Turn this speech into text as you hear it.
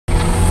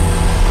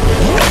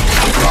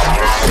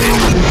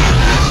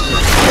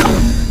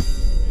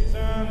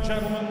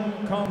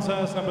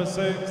contest number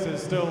 6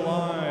 is still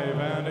live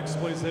and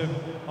exclusive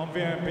on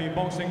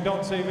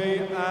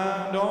VMPBoxing.tv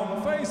and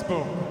on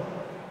Facebook.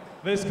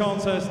 This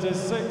contest is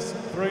 6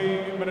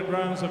 3-minute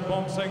rounds of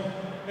boxing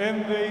in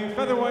the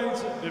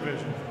featherweight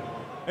division.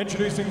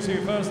 Introducing to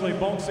you firstly,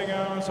 boxing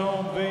out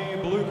of the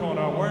blue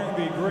corner, wearing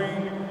the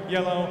green,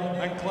 yellow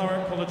and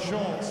claret coloured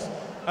shorts.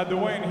 At the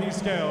weight he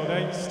scaled,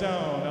 8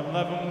 stone,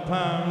 11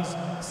 pounds,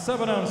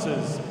 7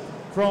 ounces.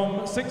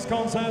 From 6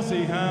 contests,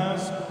 he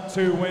has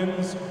 2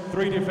 wins,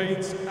 3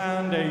 defeats,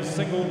 and a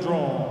single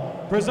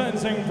draw.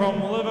 Presenting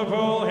from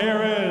Liverpool,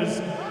 here is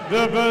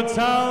the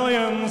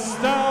Battalion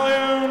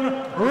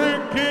Stallion,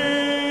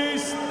 Ricky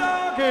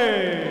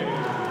Starkey.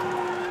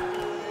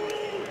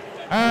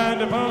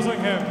 And opposing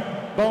him,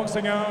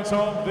 boxing out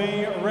of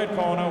the red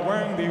corner,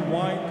 wearing the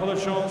white coloured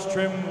shorts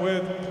trimmed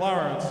with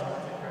claret.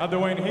 At the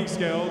weight he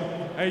scaled,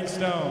 8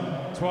 stone,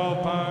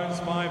 12 pounds,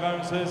 5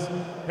 ounces.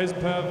 His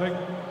perfect,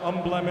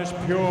 unblemished,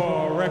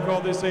 pure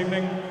record this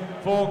evening.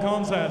 4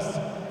 contests,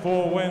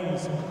 4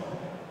 wins.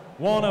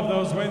 One of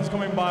those wins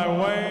coming by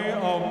way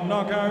of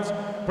knockout.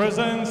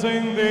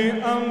 Presenting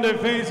the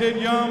undefeated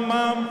young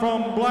man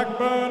from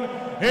Blackburn,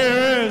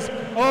 here is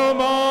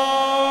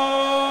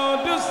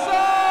Omar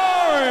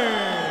Dusary.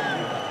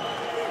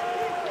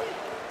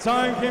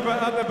 Timekeeper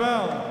at the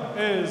bell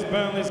is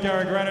Burnley's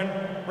Gary Grennan.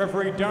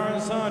 Referee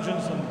Darren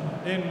Sargentson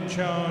in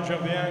charge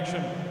of the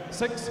action.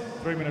 6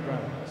 3-minute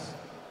rounds.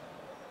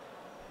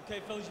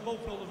 Okay, fellas, you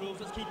both know the rules.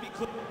 Let's keep it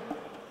clear.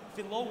 If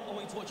you're low, I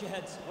want you to watch your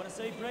heads. When I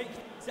say break,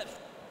 step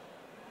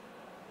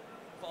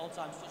for all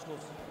times, touch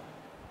gloves.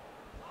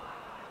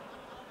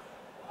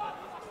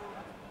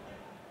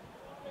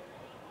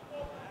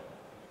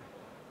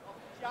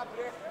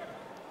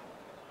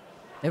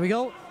 There we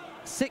go.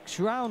 6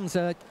 rounds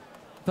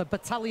for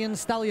Battalion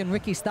Stallion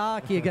Ricky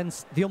Starkey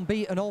against the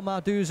unbeaten Omar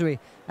Dusary.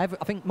 I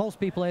think most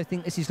people here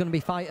think this is going to be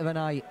fight of the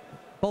night.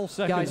 Both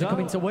guys are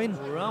coming to win.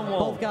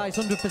 Both guys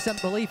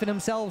 100% believe in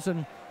themselves,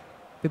 and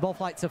they both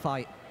like to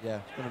fight. Yeah,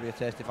 it's going to be a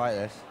tasty fight,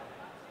 this.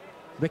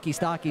 Ricky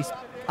Starkey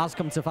has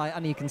come to fight,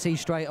 and you can see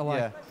straight away.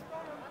 Yeah.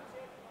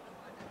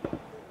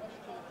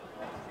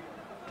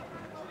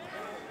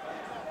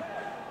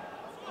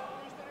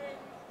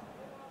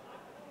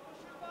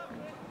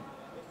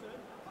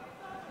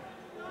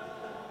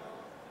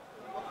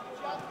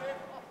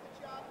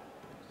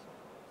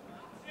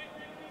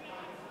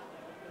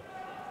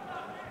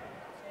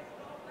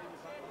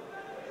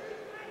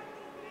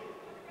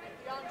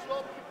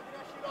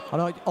 I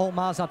know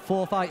Omar's had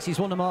 4 fights, he's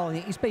won them all,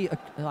 and he's beat a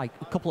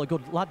couple of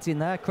good lads in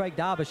there. Craig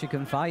Derbyshire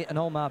can fight, and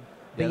Omar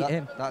beat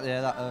him.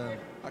 That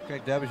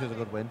Craig Derbyshire's a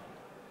good win.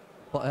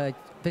 But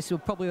this is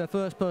probably the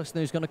first person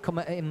who's going to come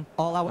at him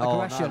all-out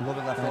aggression. No,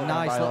 a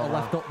nice little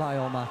left up by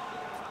Omar.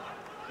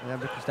 And then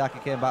Ricky Starkey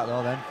came back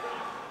though then.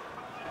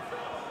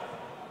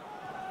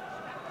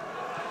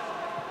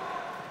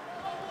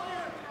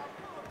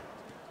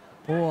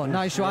 Oh,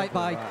 nice right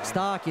by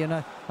Starkey and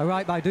a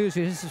right by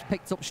Dusary. This is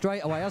picked up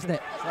straight away, hasn't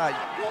it? Right.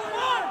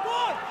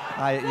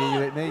 You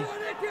hit me.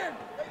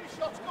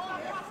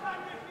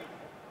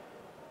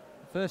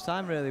 First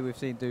time really we've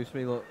seen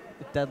Dusary look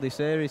deadly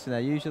serious in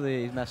there.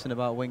 Usually he's messing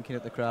about, winking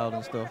at the crowd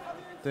and stuff,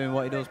 doing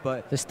what he does,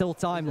 but... There's still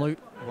time, Luke.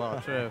 Well,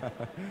 true.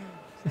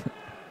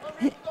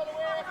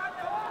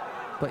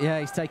 But yeah,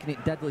 he's taking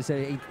it deadly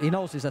serious. He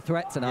knows there's a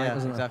threat tonight,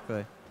 doesn't he?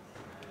 Exactly.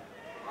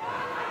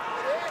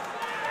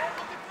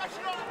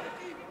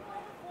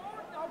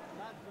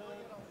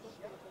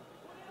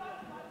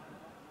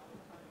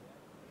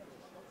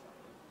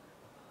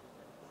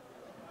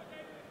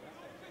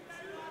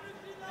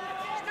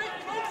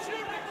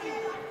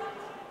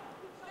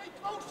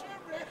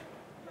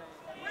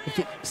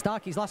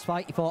 Starkey's last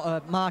fight, he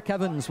fought Mark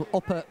Evans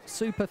up at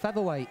super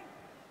featherweight,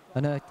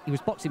 and he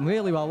was boxing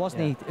really well,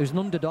 wasn't he? He was an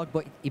underdog,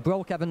 but he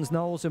broke Evans'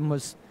 nose and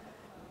was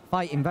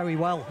fighting very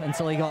well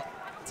until he got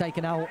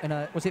taken out in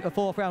was it the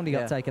 4th round he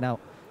got taken out?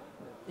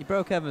 He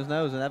broke Evans'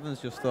 nose, and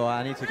Evans just thought,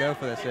 I need to go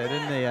for this here,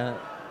 didn't he?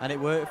 And it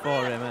worked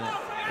for him, and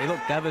he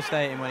looked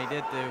devastating when he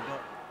did do,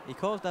 but he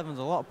caused Evans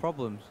a lot of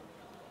problems.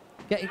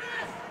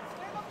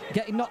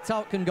 Getting knocked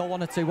out can go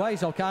one or 2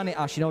 ways, or can't it,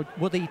 Ash? You know,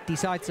 would he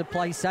decide to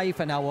play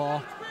safer now,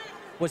 or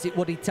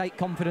would he take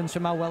confidence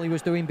from how well he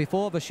was doing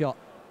before the shot?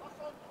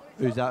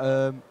 Who's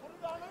that?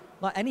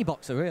 Like any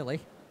boxer,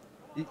 really.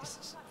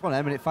 It's one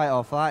of them, fight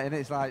or flight, and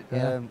it's like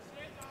it's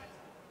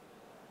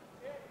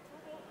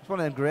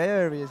one of them grey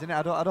areas, isn't it?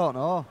 I don't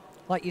know.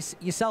 Like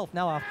yourself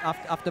now,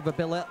 after the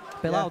bill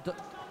out,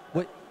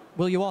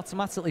 will you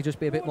automatically just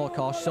be a bit more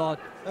cautious, or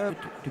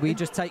do we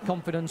just take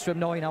confidence from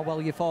knowing how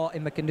well you fought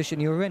in the condition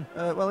you were in?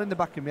 Well, in the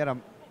back of my head,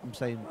 I'm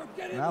saying,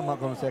 no, I'm not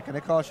going to take any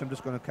caution, I'm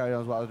just going to carry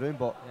on as what I was doing,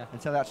 but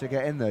until I actually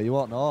get in there, you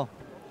won't know.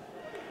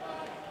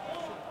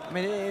 I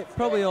mean, it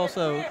probably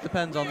also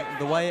depends on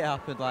the way it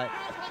happened. Like,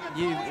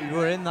 you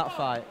were in that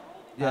fight,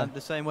 and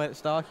the same way that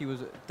Starkey was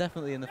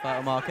definitely in the fight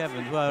with Mark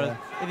Evans, whereas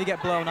if you get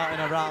blown out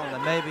in a round,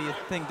 then maybe you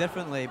think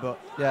differently, but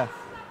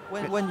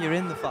when you're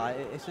in the fight,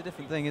 it's a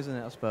different thing, isn't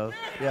it, I suppose?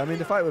 Yeah, I mean,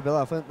 the fight with Bill,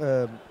 I think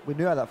we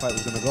knew how that fight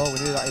was going to go. We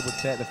knew that he would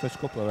take the first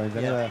couple of rounds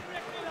anyway.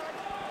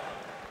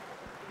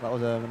 That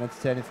was an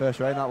entertaining first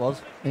round, that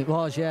was. It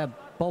was, yeah.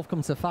 Both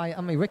come to fight.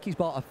 I mean, Ricky's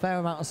brought a fair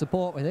amount of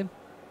support with him.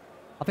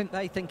 I think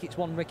they think it's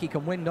one Ricky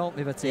can win, don't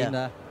they, the team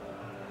there?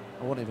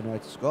 I wouldn't even know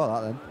how to score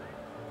that then.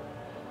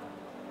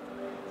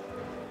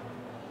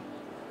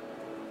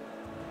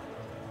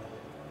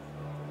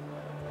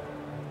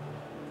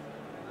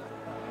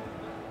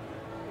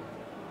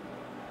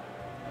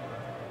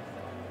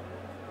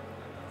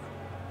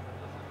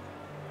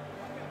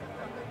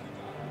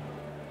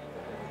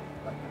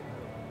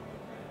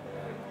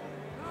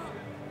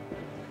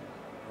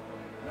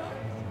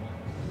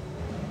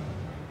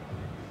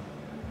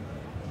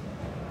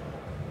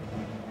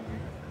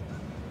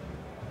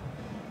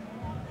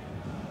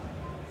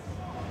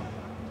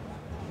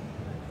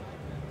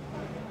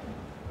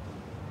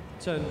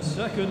 Ten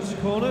seconds,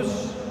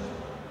 corners.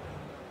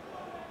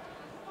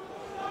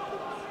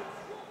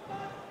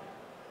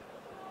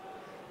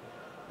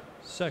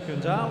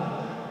 Second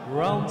out,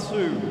 round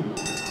 2.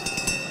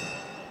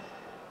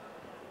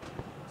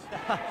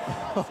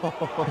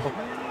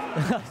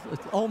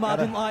 Omar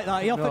didn't like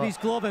that. He offered his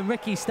glove and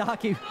Ricky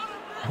Starkey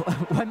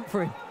went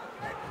for him.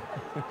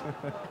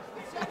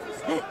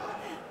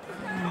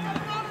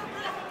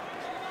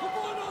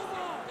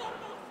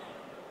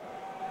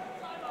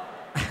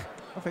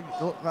 I think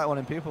it looked like one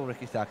of them people,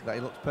 Ricky Starkey, that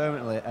he looks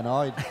permanently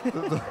annoyed.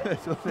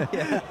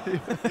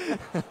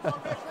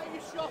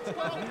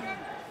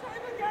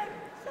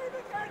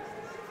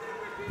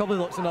 Probably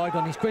looks annoyed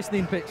on his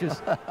christening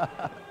pictures.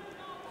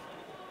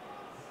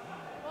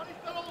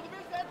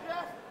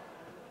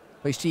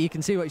 But you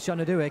can see what he's trying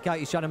to do here, can't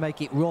you? He's trying to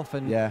make it rough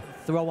and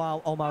throw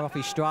out Omar off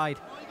his stride.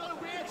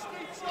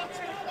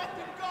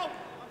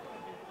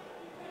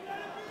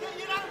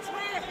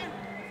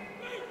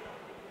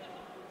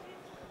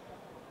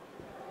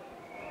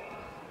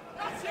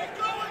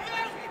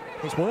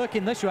 It's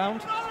working this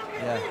round.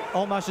 Yeah.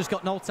 Omar's just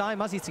got no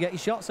time, has he, to get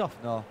his shots off?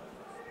 No.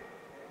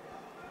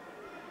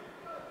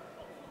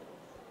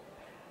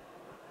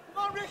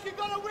 Come on, Rick, you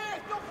gotta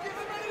wait. Don't give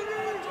him any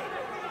room.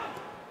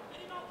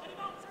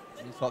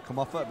 He's got to come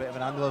off at a bit of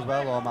an angle as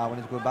well, Omar, when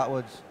he's going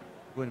backwards,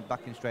 going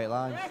back in straight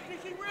lines.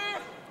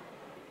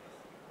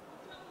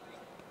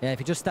 Yeah, if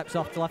he just steps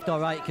off to left or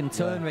right, he can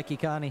turn Ricky,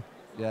 can't he?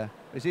 Yeah.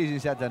 It's easier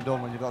said than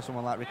done when you've got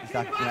someone like Ricky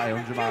Starkey at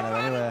 100 mile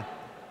anyway.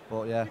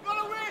 But yeah.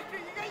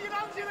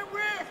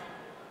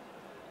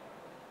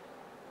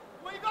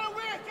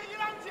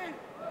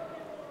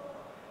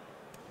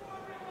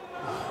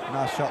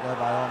 Nice shot there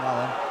by Omar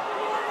then.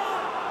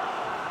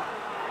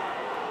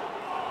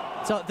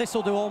 So this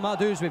will do Omar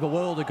Dusary a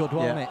world of good,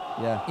 won't it?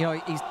 Yeah. You know,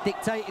 he's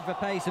dictated the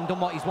pace and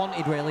done what he's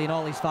wanted really in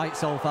all his fights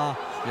so far.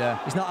 Yeah.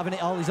 He's not having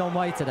it all his own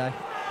way today.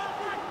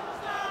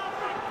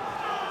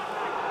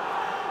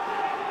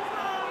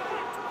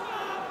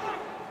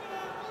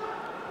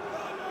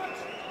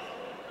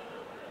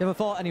 You ever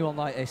fought anyone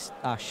like this,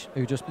 Ash,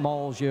 who just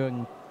mauls you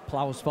and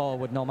ploughs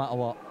forward no matter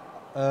what?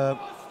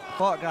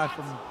 Fought a guy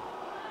from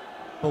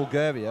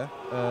Bulgaria,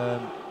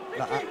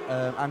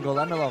 Angel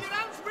Emilov,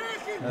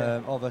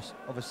 over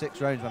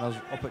 6 rounds when I was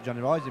up at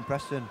Johnny Roy's in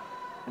Preston,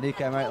 and he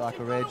came out like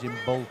a raging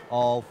bull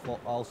all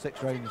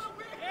 6 rounds,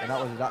 and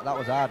that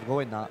was hard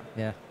going. That.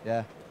 Yeah.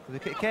 Yeah.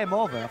 Because he came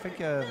over. I think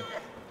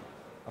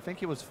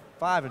he was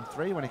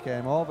 5-3 when he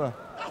came over.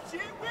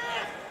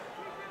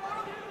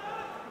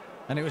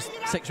 And it was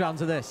 6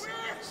 rounds of this.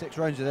 6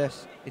 rounds of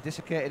this. He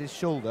dislocated his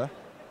shoulder.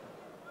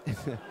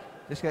 Dislocated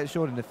his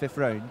shoulder in the 5th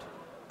round.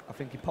 I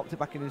think he popped it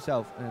back in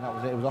himself, and then that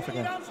was it. It was off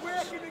again. I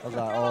was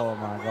like, oh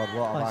my God,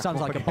 what have I come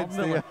up against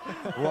here?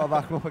 What have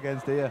I come up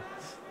against here?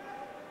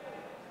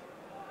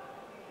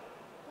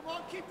 Come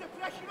on, keep the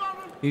pressure on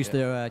him. He used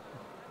to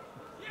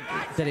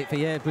did it for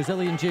years,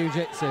 Brazilian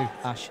Jiu-Jitsu,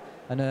 Ash,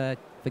 and the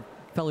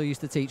fellow who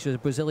used to teach was a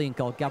Brazilian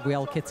called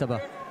Gabriel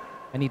Kitaba,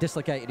 and he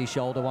dislocated his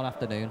shoulder one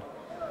afternoon,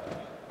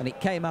 and it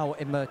came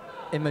out in the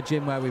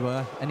gym where we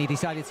were, and he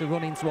decided to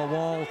run into a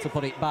wall to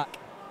put it back,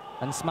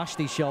 and smashed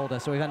his shoulder,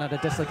 so he then had a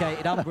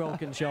dislocated and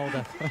broken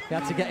shoulder. They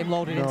had to get him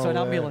loaded into an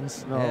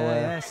ambulance. No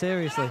way. Yeah,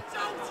 seriously.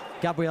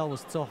 Gabriel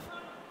was tough.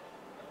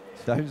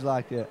 Sounds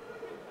like it.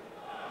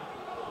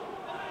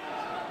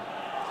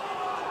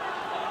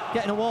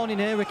 Getting a warning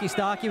here, Ricky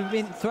Starkey. We've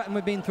been threatened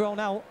with being thrown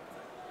out.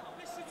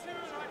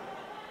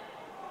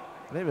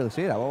 I didn't really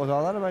see that. What was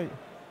all that about?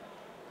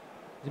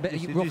 It's a bit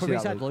rough for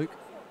his head, Luke.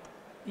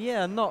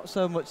 Yeah, not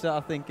so much that I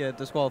think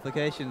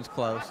disqualification's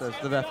close, as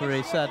the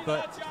referee said,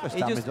 but First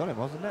time he's done it,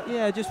 wasn't it?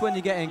 Yeah, just when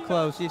you get in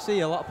close, you see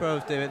a lot of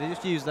pros do it. They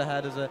just use the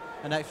head as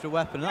an extra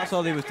weapon, and that's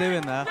all he was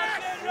doing there.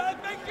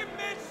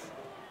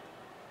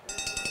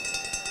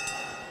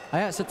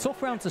 Yeah, it's a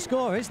tough round to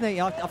score, isn't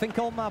it? I think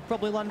Omar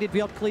probably landed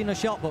the odd cleaner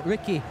shot, but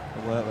Ricky...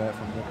 The work rate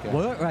from Ricky.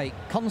 Work rate,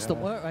 constant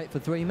work rate for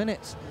 3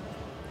 minutes.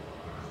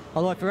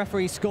 Although if the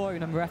referee's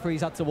scoring and the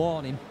referee's had to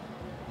warn him...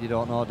 You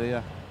don't know, do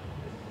you?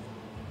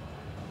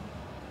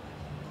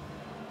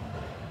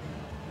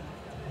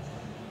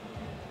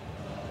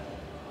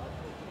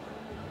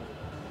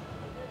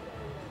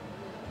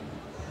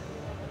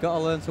 Got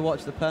to learn to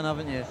watch the pen,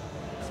 haven't you,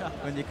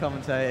 when you're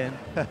commentating?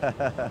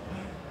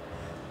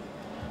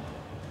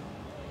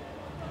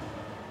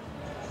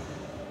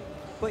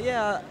 But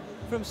yeah,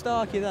 from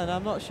Starkey then,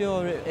 I'm not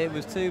sure it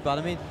was too bad.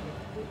 I mean,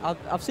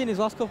 I've seen his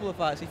last couple of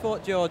fights. He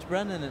fought George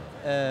Brennan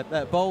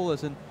at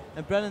Bowlers, and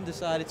Brennan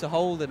decided to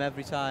hold him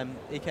every time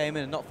he came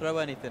in and not throw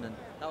anything, and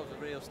that was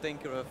a real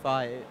stinker of a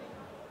fight. It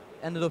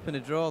ended up in a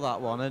draw, that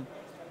one, and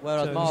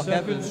whereas Mark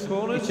Evans,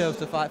 he chose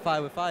to fight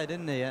fire with fire,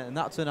 didn't he? And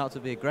that turned out to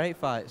be a great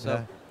fight. So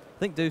I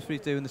think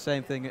Dusary's doing the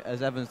same thing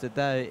as Evans did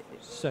there.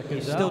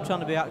 He's still trying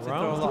to be active,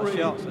 throw a lot of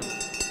shots.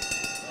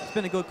 It's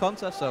been a good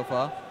contest so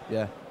far.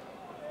 Yeah.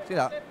 See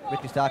that?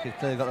 Ricky Starkey's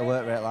clearly got the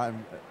work rate, like,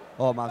 and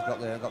Omar's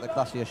got the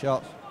classier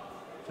shots.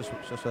 Just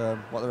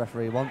what the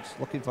referee wants,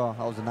 looking for.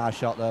 That was a nice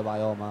shot there by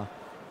Omar.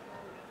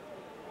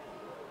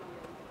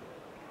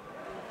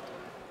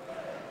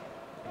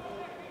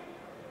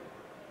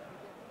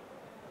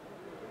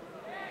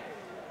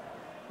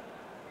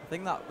 I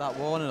think that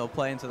warning will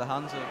play into the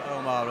hands of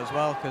Omar as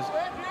well, because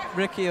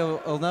Ricky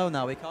will know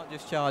now he can't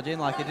just charge in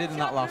like he did in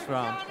that last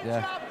round.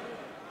 Yeah.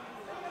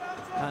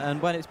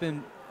 And when it's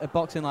been a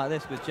boxing like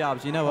this with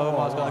jabs, you know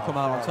Omar's got to come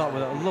out on top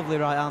with a lovely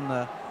right hand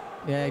there.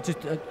 Yeah, just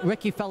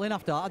Ricky fell in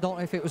after that. I don't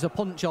know if it was a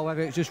punch or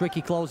whether it was just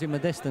Ricky closing the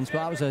distance, but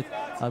that was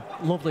a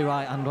lovely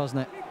right hand,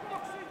 wasn't it?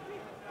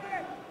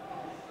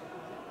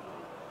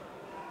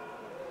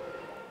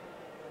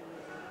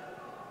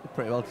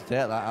 Pretty well to take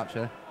that,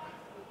 actually.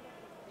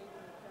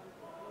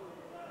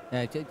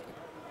 Yeah,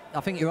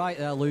 I think you're right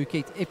there, Luke.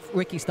 If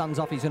Ricky stands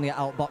off, he's going to get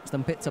outboxed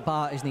and picked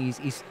apart, isn't he?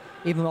 He's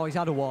even though he's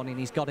had a warning,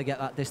 he's got to get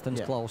that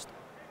distance closed.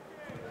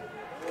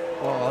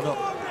 Oh, no.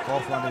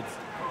 Both landed.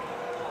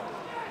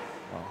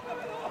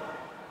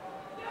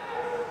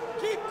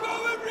 Keep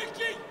going,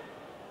 Ricky!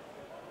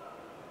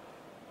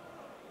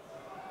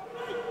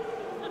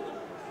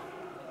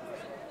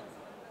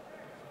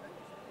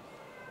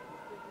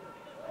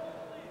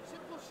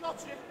 Simple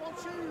shots, Rick.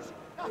 1-2s.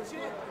 That's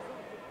it.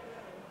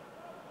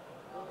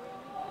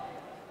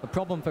 The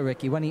problem for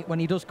Ricky, when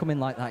he does come in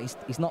like that,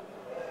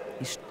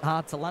 he's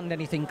hard to land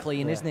anything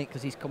clean, isn't it?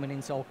 Because he's coming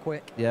in so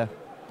quick. Yeah.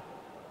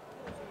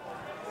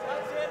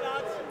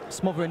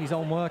 Smothering his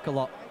own work a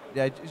lot.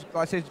 Yeah, like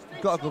I said,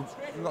 he's got a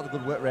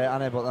good whip rate,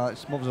 hasn't he? But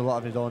smothers a lot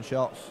of his own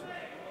shots.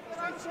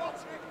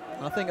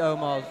 And I think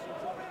Omar's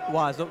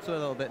wised up to it a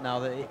little bit now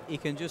that he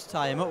can just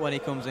tie him up when he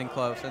comes in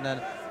close, and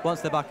then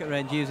once they're back at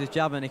range, use his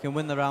jab, and he can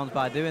win the rounds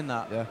by doing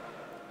that. Yeah.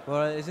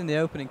 Whereas in the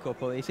opening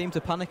couple, he seemed to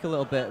panic a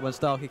little bit when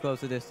Starkey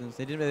closed the distance.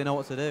 He didn't really know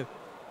what to do.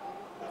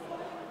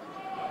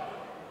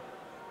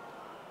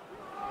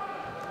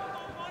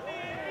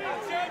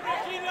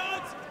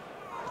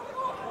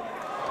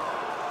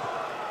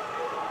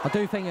 I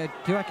do think,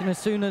 do you reckon as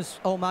soon as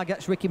Omar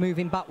gets Ricky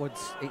moving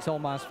backwards, it's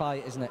Omar's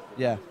fight, isn't it?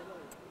 Yeah.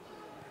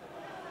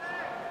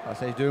 I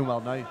say he's doing well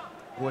now,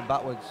 going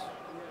backwards.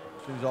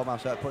 As soon as Omar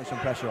starts putting some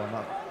pressure on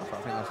that, I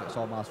think that's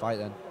Omar's fight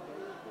then.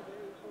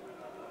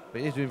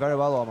 But he's doing very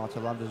well, Omar, to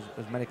land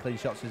as many clean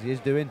shots as he is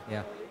doing.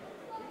 Yeah.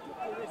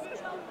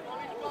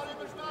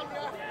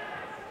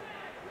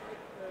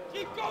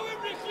 Keep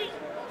going, Ricky!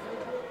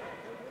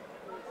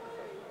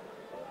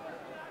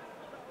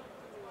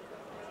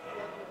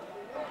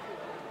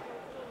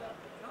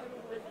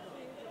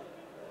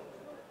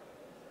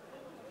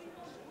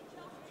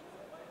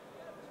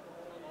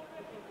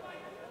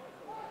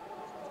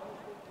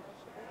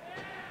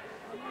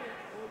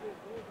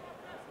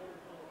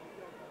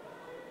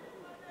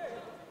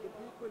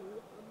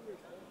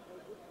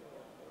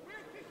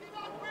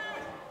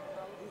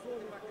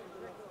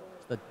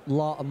 A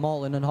lot of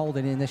mauling and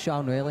holding in this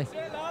round, really.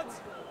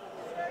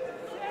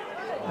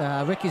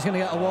 Ricky's going to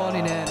get a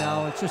warning here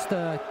now. It's just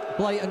a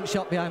blatant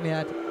shot behind the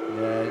head.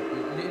 Yeah,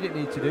 you didn't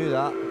need to do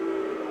that.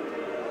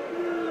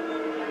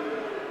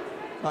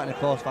 Not in a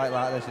close fight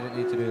like this, you didn't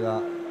need to do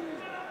that.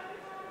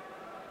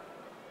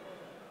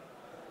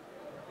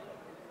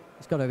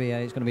 It's going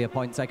to be a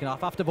point taken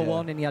off. After the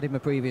warning he had in the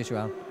previous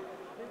round.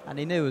 And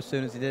he knew as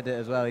soon as he did it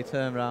as well. He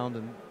turned around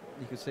and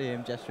you could see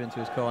him gesturing to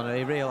his corner.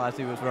 He realised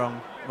he was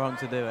wrong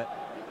to do it.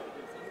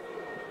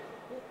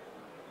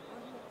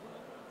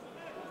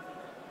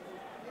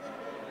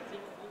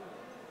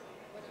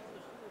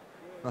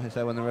 Like I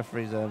say, when the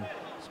referee's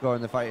scoring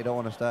the fight, you don't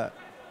want to start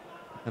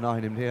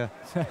annoying him here.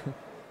 Well,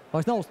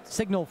 there's no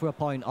signal for a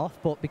point off,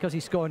 but because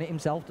he's scoring it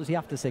himself, does he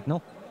have to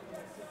signal?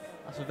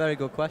 That's a very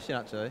good question,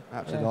 actually. I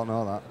actually don't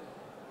know that.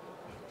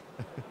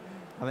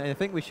 I mean, I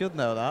think we should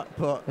know that,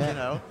 but, you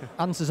know.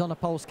 Answers on a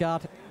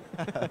postcard.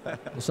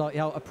 We'll sort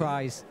you out a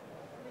prize.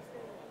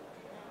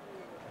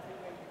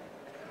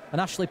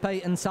 And Ashley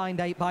Payton signed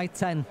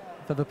 8/10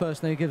 for the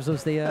person who gives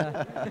us the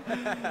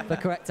the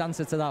correct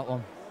answer to that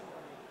one.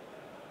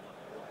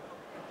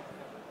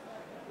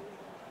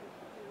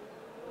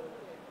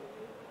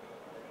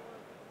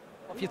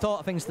 What you thought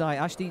of things tonight,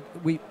 Ashley?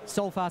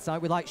 So far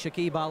tonight we like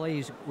Shakib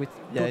Ali with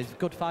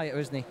good fighter,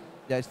 isn't he?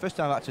 Yeah, it's the first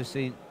time I've actually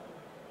seen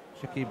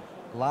Shakib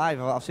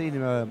live. I've seen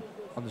him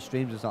on the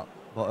streams and stuff,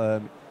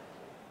 but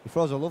he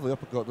throws a lovely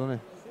uppercut, doesn't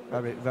he?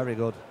 Very, very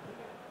good.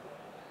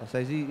 I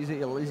say,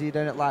 is he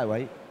down at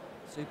lightweight?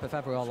 Super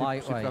feather or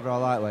lightweight? Super feather or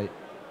lightweight.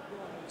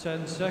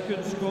 10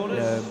 seconds,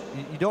 corners.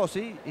 You don't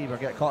see Eber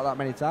get caught that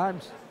many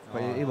times,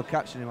 but he was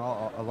catching him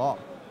a lot.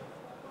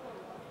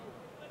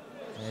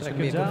 it's going to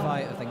be a good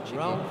fight, I think.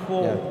 Round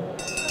 4. Yeah.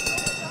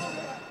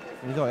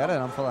 He's already had an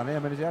handful, hasn't he? I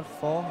mean, has he had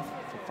 4,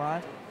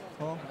 5,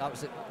 4? That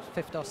was it,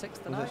 5th or 6th Was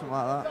tonight? it something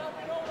like that?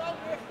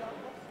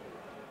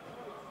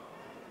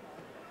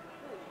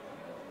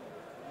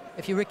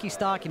 If you're Ricky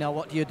Starkey now,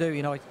 what do?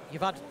 You know,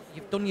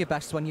 you've done your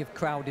best when you've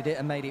crowded it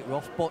and made it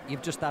rough, but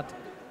you've just had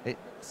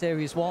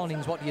serious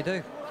warnings. What do you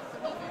do?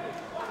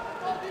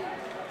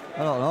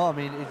 I don't know. I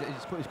mean,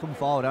 he's come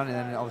forward, hasn't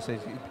he? And obviously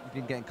he's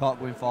been getting caught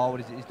going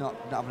forward. He's not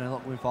having a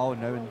look going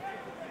forward now. And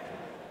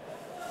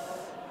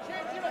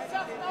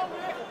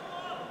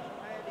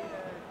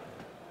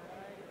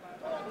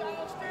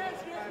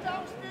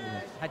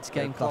Head's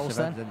getting close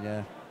then.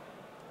 Yeah.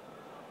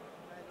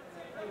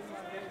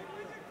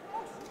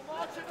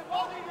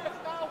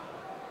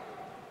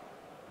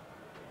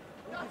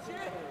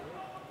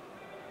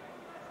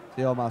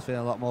 See, Omar's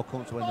feeling a lot more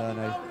comfortable in there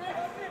now.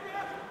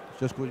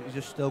 He's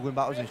just still going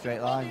backwards in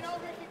straight lines.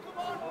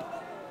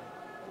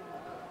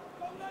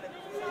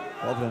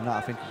 But other than that,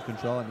 I think he's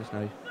controlling this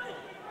now.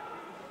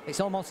 It's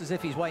almost as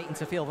if he's waiting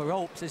to feel the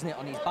ropes, isn't it,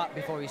 on his back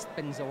before he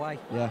spins away.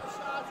 Yeah.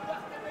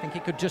 I think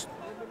he could just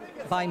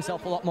buy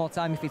himself a lot more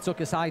time if he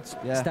took a side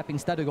step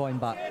instead of going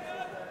back.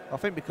 I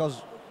think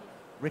because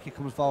Ricky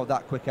comes forward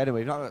that quick anyway,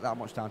 he's not got that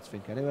much time to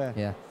think anyway.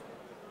 Yeah.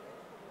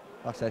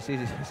 Like I say,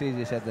 it's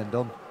easier said than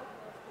done.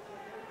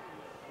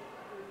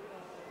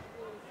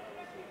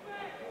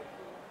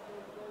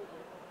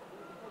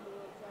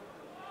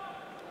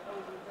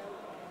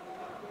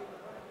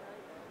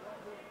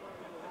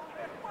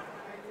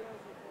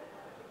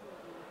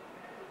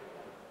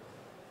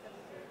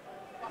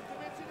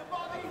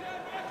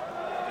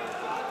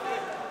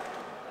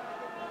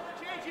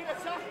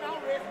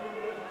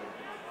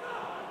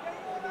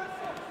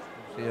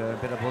 See a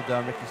bit of blood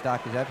down Ricky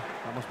Starkey's head.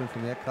 That must have been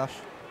from the head clash.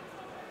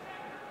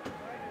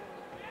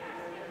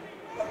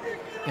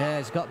 Yeah,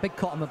 he's got a big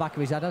cut on the back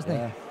of his head, hasn't he?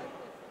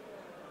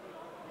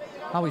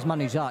 How he's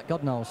managed that,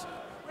 God knows.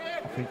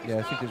 I think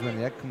it was when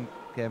the head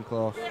came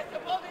close.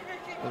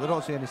 But they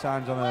don't see any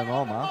signs on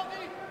Omar.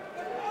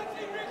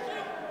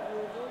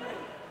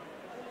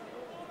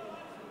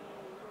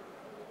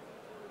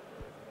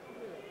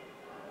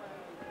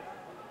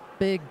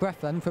 Big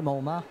breath then from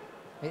Omar.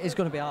 It is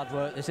going to be hard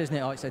work, this, isn't it?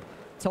 Oh, it's a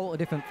totally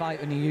different fight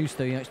than you're used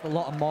to. You know, it's a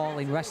lot of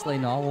mauling,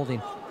 wrestling, or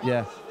holding.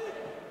 Yeah.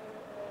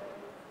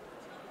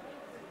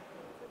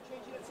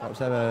 That was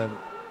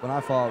when I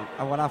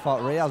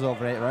fought Reyes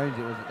over 8 rounds.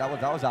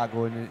 That was hard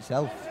going in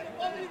itself.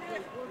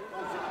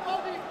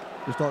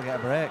 Just don't get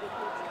a break.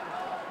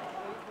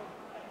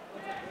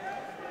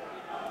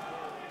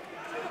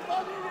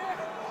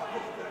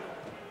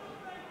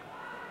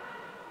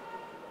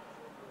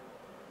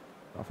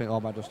 I think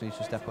Omar just needs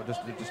to step up,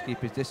 just keep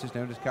his distance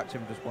now, just catch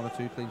him just 1 or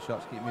 2 clean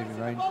shots, keep moving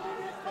round.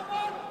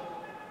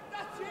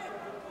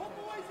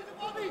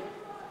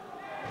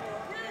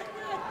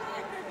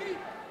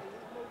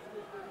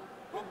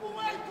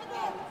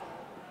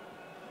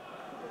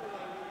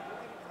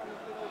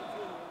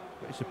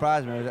 It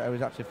surprised me that I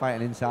was actually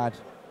fighting inside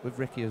with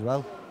Ricky as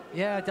well.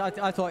 Yeah,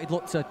 I thought he'd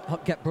look to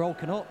get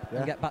broken up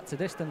and get back to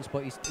distance,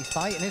 but he's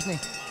fighting, isn't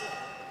he?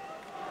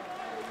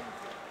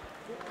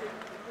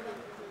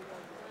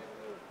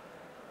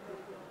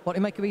 What do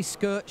you make of his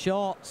skirt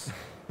shorts?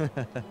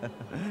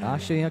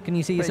 Actually, can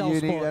you see yourself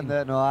sporting?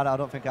 No, I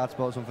don't think I'd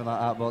sport something like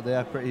that, but they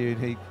are pretty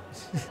unique.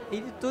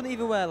 He doesn't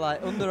even wear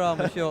like Under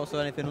Armour shorts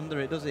or anything under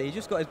it, does he? He's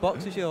just got his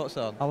boxer shorts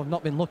on. I've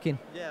not been looking.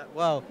 Yeah,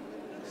 well,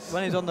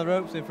 when he's on the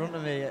ropes in front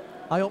of me,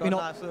 I hope you're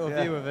not. Nice little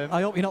view of him.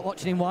 I hope you're not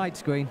watching in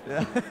widescreen.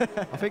 Yeah.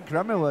 I think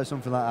Kremner wears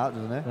something like that,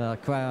 doesn't he?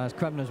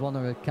 Kremner's one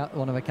of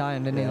a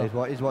kind, isn't he?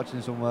 Yeah, he's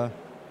watching somewhere.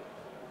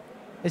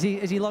 Is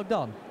he logged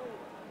on?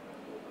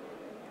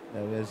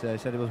 There he is. He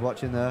said he was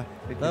watching there.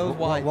 Those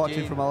white watching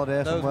jeans, from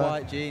holiday those somewhere.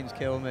 white jeans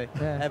kill me.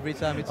 Yeah. Every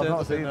time he turns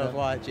up in those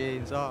white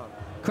jeans. Oh.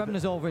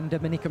 Kremner's over in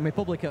Dominican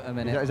Republic at the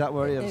minute. Is that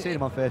where he is? I've seen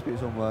him on Facebook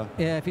somewhere.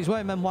 Yeah, if he's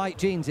wearing them white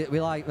jeans, it'd be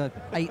like the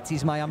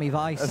 80s Miami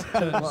Vice.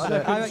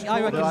 I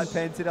reckon. Like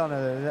painted on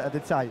at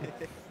the tight.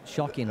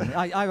 Shocking.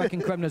 I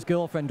reckon Kremner's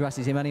girlfriend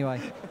dresses him anyway.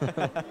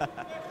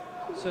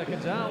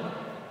 Seconds out.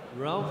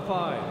 Round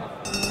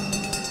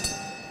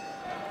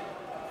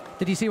 5.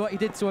 Did you see what he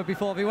did to her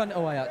before we went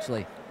away,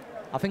 actually?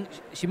 I think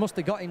she must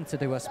have got him to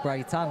do a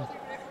spray tan.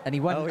 And he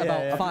went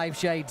about 5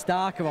 shades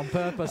darker on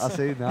purpose. I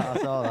seen that.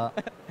 I saw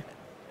that.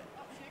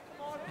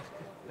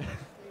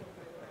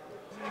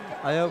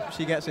 I hope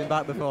she gets him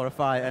back before a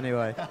fight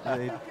anyway.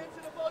 He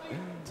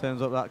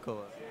turns up that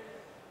colour.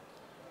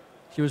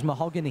 She was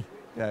mahogany.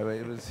 Yeah,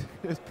 it was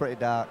pretty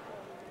dark.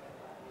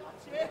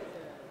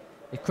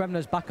 If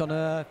Kremner's back on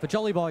for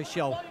Jolly Boy's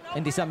show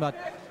in December,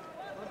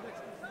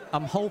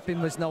 I'm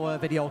hoping there's no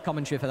video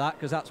commentary for that,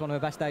 because that's one of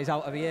the best days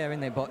out of the year,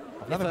 isn't it? But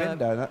I've never been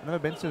down there. Never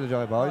been to the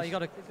Jolly Boys. Oh, you got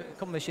to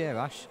come this year,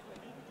 Ash.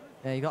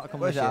 Yeah, you got to come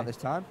Where's this year. it at this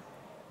time?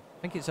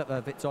 I think it's at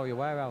the Victoria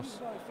Warehouse.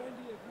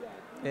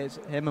 It's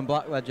him and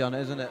Blackledge on it,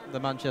 isn't it? The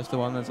Manchester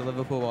one, there's a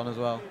Liverpool one as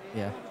well.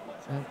 Yeah.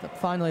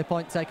 Finally, a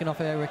point taken off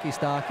here, Ricky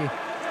Starkey.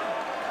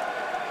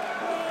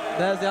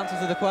 There's the answer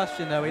to the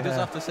question, though. He does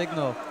have to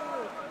signal.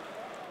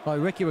 Oh,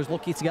 Ricky was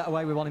lucky to get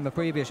away with one in the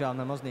previous round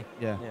then, wasn't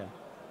he? Yeah.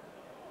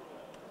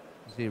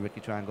 See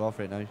Ricky try and go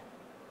for it now.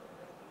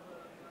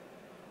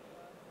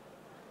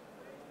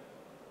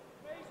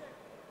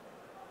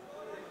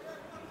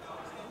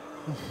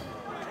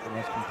 And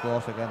let's come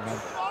close again then.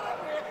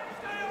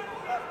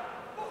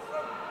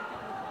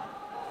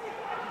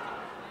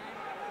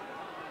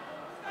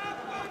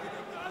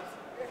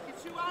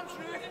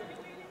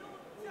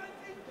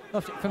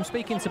 From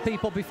speaking to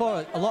people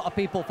before, a lot of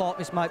people thought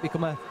this might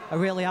become a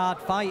really hard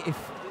fight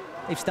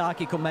if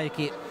Starkey could make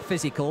it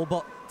physical,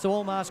 but to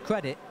Omar's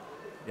credit,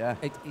 yeah,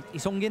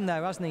 he's hung in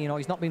there, hasn't he? You know,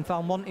 he's not been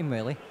found wanting,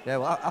 really. Yeah,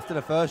 well, after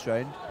the first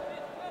round,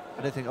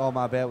 I didn't think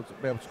Omar would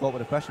be able to cope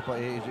with the pressure, but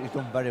he's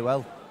done very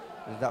well.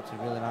 He's adapted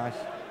really nice.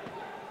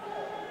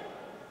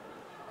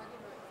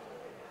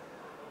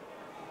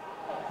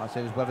 I'd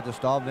say he's weathered the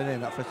storm, didn't he,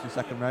 in that first and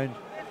second round.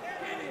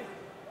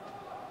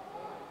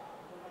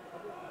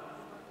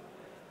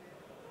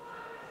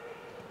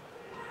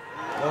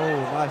 Oh,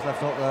 nice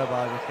left hook there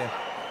by Ricky.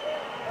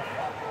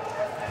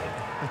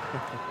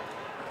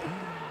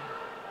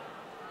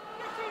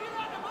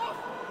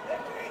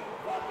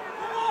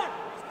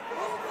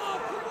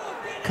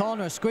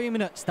 Corner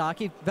screaming at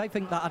Starkey. They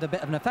think that had a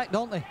bit of an effect,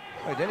 don't they?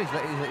 Oh, he did.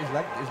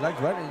 His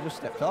legs went and he just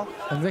stepped off.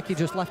 And Ricky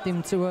just left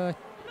him to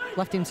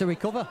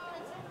recover.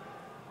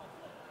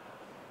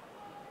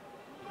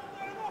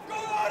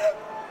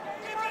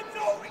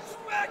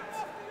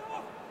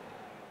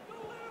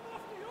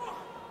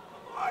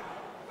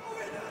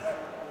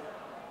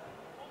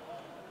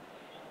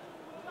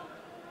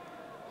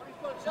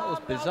 That was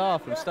bizarre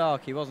from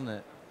Starkey, wasn't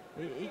it?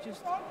 He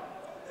just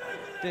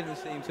didn't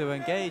seem to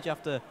engage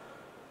after.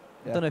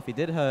 I don't know if he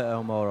did hurt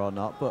Omar or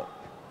not, but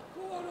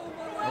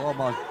well,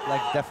 Omar's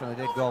legs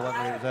definitely did go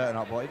whether he was hurt or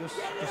not, but he just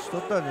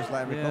stood there and just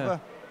let him recover.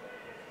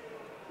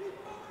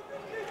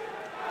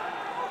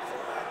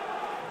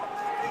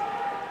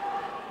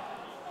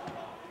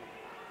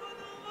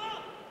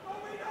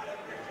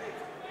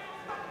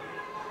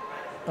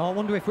 Oh, I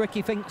wonder if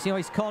Ricky thinks, you know,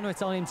 his corner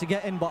telling him to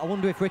get in, but I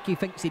wonder if Ricky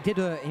thinks he did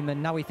hurt him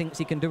and now he thinks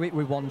he can do it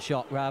with one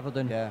shot rather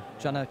than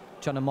trying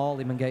to maul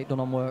him and get it done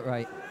on work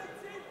right.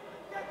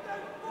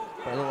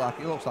 But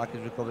it looks like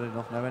he's recovered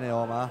enough now, isn't he,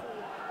 Omar?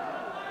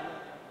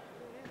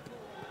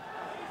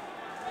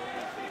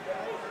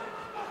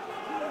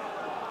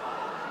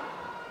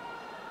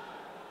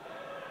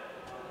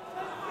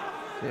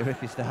 See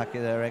Ricky Starkey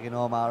there egging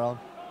Omar on.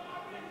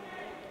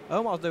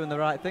 Omar's doing the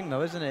right thing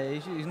though, isn't he?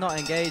 He's not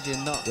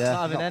engaging, not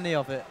having any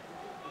of it.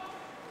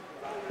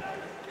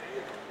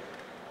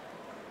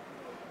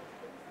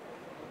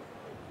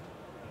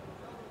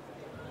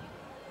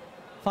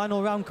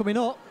 Final round coming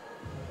up.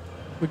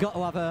 We've got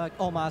to have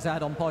Omar's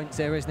head on points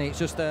here, isn't it? It's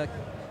just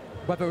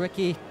whether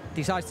Ricky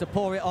decides to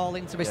pour it all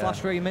into this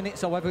last 3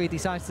 minutes or whether he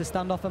decides to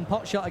stand off and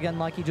pot shot again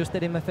like he just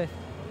did in the fifth.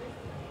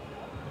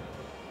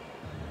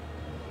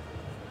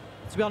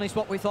 To be honest,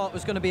 what we thought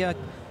was going to be a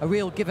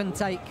real give and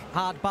take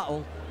hard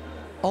battle,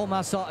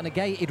 Omar sort of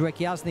negated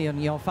Ricky, hasn't he?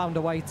 And, you know, found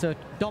a way to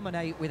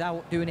dominate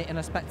without doing it in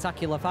a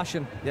spectacular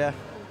fashion. Yeah,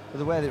 but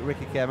the way that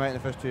Ricky came out in the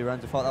first 2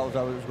 rounds, I thought that was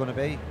how it was going to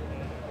be.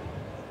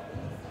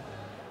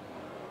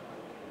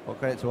 Well,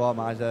 credit to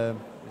Omar, he's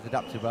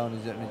adapted well and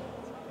he's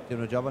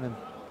doing a job on him.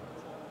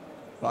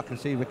 But I can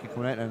see Ricky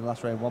coming out in the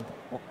last round,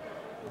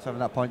 just having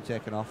that point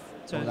taken off.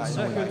 10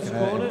 seconds,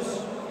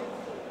 corners.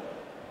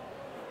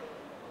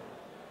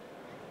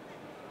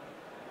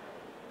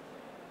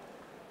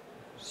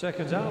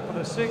 Seconds out for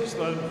the 6th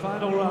and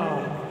final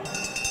round.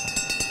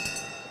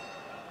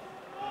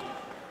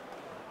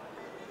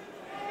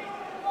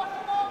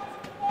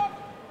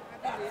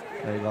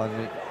 There you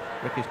go,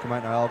 Ricky's come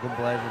out now, all gun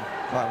blazing,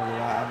 fighting with the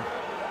right hand.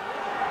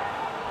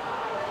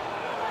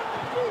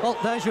 Well,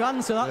 there's your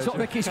answer. That's what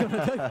Ricky's going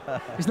to do.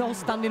 He's not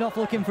standing off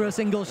looking for a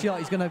single shot.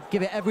 He's going to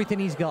give it everything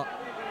he's got.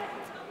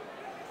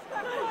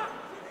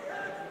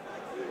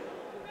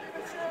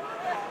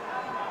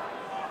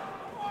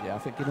 Yeah, I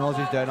think he knows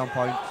he's down on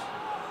points.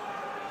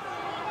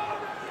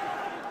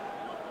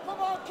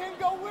 Come on, King,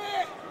 go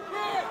where?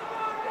 Where?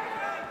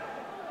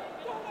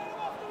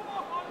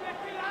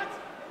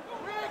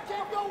 Where,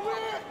 King, go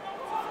where?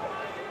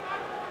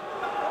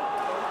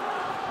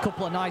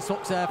 Couple of nice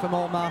hooks there from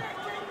Omar.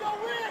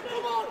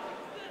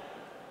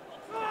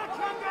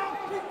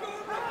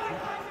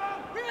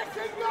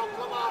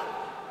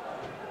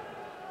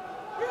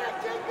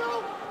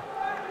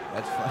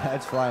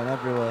 Heads flying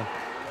everywhere.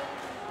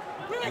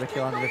 Ricky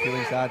on, Ricky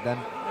inside then.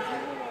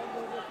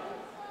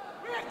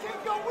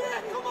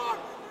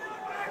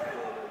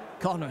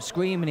 Corner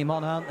screaming him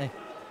on, aren't they?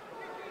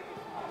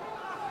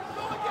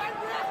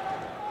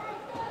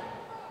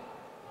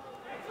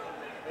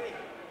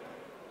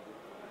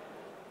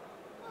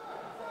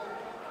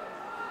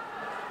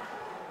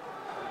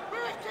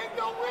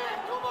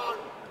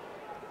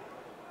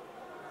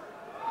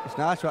 It's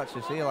nice to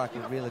actually see like a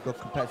really good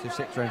competitive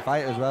 6-round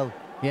fight as well.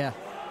 Yeah.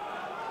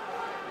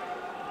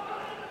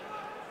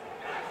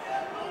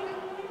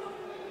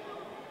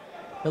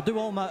 He'll do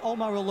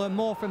Omar will learn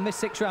more from this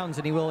 6 rounds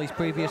than he will his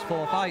previous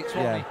 4 fights,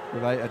 won't he?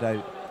 Without a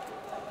doubt.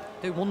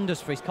 do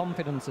wonders for his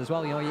confidence as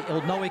well. You know,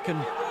 he'll know he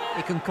can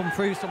come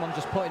through someone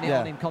just putting it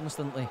on him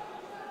constantly.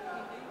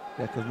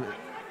 Yeah, because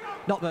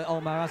not that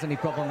Omar has any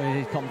problem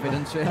with his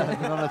confidence.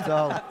 none at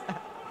all.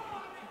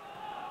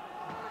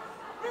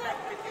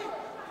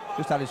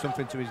 Just added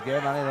something to his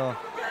game, hasn't he, though?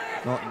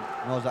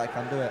 Knows that he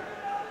can do it.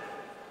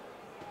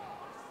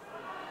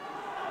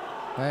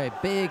 Very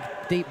big,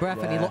 deep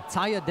breath, and he looked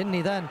tired, didn't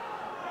he, then?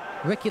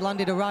 Ricky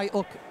landed a right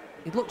hook.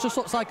 It just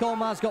looks like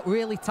Omar's got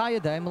really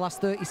tired there in the last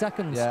 30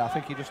 seconds. Yeah, I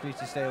think he just needs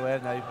to stay away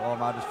now.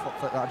 Omar just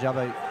flick that jab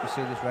out. You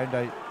see this round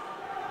out.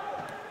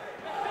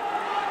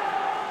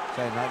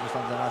 Saying that, just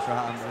lands a nice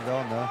right hand of his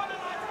own, though.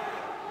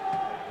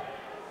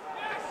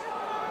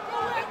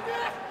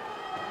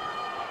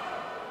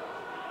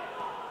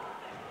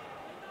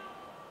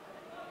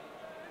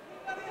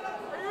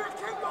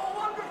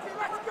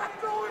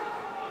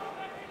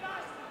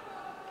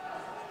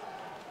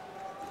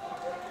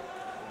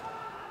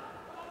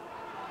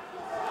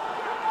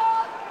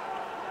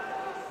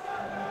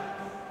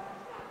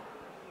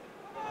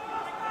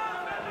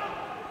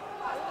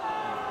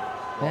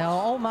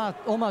 Yeah,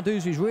 Omar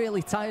Dusary's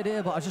really tired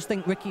here, but I just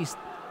think Ricky's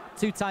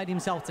too tired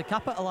himself to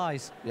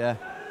capitalise. Yeah.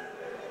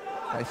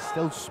 He's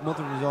still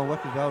smothering his own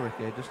work as well,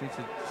 Ricky. He just needs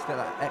to step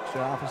that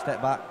extra half a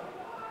step back.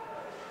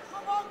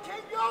 Come on,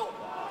 Kingo!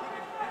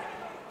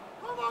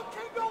 Come on,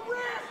 Kingo,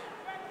 win!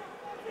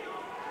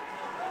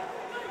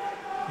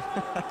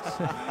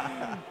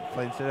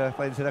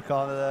 Playing to the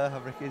corner there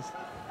of Ricky's.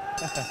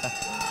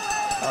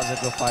 That was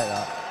a good fight,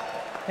 that.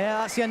 Yeah,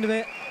 that's the end of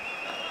it.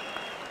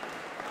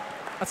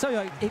 I tell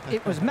you,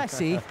 it was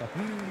messy.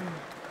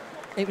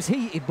 It was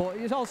heated, but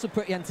it was also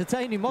pretty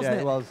entertaining, wasn't it?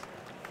 Yeah, it was.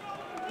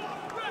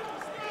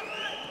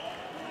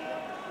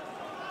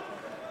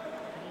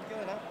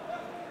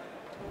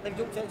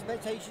 Lived up to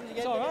expectations again.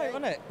 It's all right,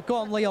 wasn't it? Go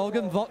on, Lee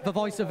Hogan, the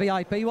voice of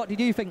VIP. What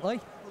did you think, Lee?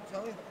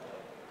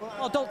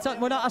 Oh, don't tell.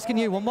 We're not asking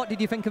you one. What did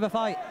you think of the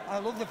fight? I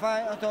love the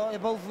fight. I thought they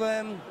both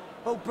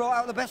brought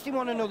out the best in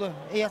one another.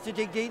 He had to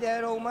dig deep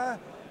there, Omar,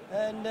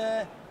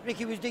 and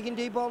Ricky was digging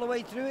deep all the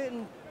way through it.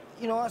 And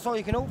you know, that's all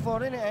you can hope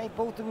for, isn't it? Eh?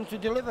 Both of them to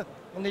deliver,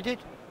 and they did.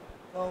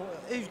 So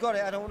who's got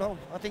it? I don't know.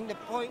 I think the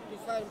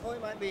deciding point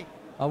might be.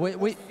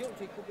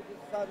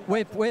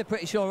 We're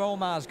pretty sure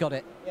Omar's got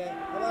it. Yeah,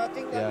 well, I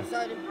think that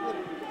deciding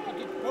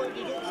point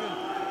deduction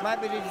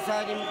might be the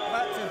deciding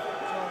factor.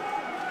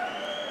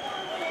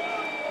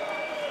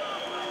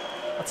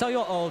 I'll tell you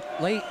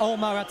what, Lee,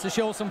 Omar had to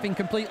show something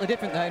completely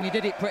different there, and he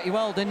did it pretty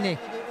well, didn't he?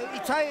 He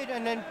tired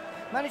and then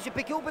managed to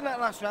pick up in that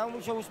last round,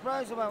 which I was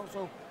surprised about.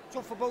 So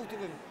tough for both of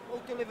them.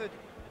 Both delivered.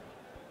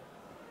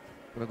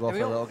 I'm going to go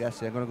for a little guess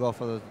here. I'm going to go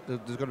for the.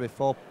 There's going to be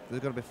four.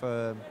 There's going to be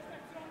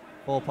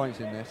 4 points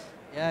in this.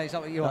 Yeah, is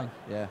that what you want?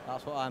 Yeah.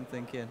 That's what I'm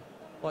thinking.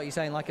 What are you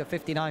saying, like a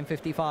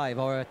 59-55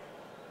 or a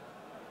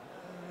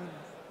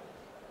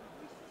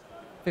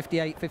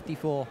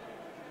 58-54?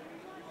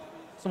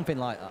 Something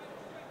like that.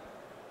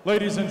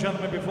 Ladies and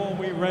gentlemen, before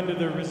we render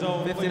the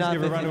result, please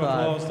give a round of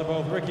applause to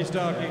both Ricky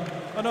Starkey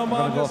and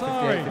Omar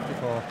Dusary.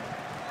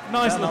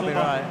 Nice little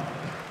right.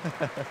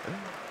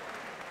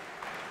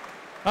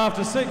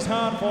 After 6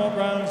 hard-fought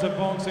rounds of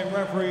boxing,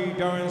 referee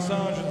Darren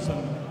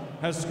Sargentson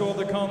has scored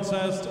the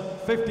contest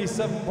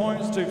 57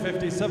 points to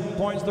 57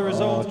 points. The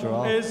result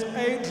is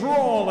a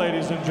draw,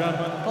 ladies and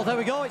gentlemen. Well, there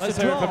we go, it's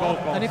a draw.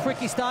 And if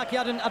Ricky Starkey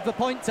hadn't had the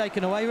point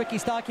taken away, Ricky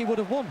Starkey would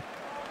have won.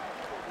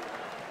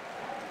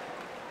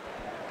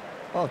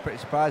 Well, I was pretty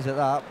surprised at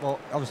that, but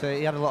obviously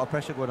he had a lot of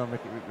pressure going on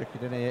Ricky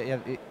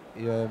didn't he?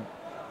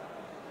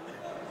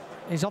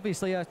 He's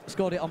obviously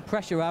scored it on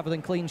pressure rather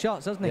than clean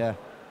shots, hasn't he? Yeah.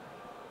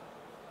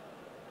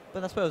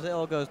 But I suppose it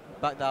all goes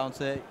back down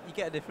to you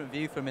get a different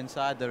view from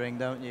inside the ring,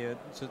 don't you,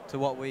 to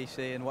what we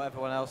see and what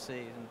everyone else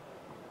sees. And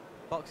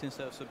boxing's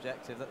so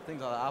subjective that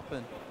things like that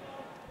happen.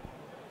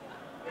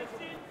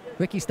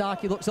 Ricky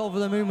Starkey looks over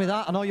the moon with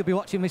that. I know you'll be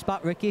watching this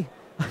back, Ricky.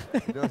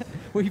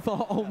 We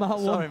thought Omar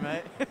won. Sorry,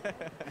 mate.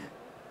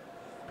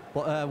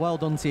 But well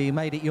done to you. You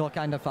made it your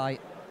kind of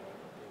fight.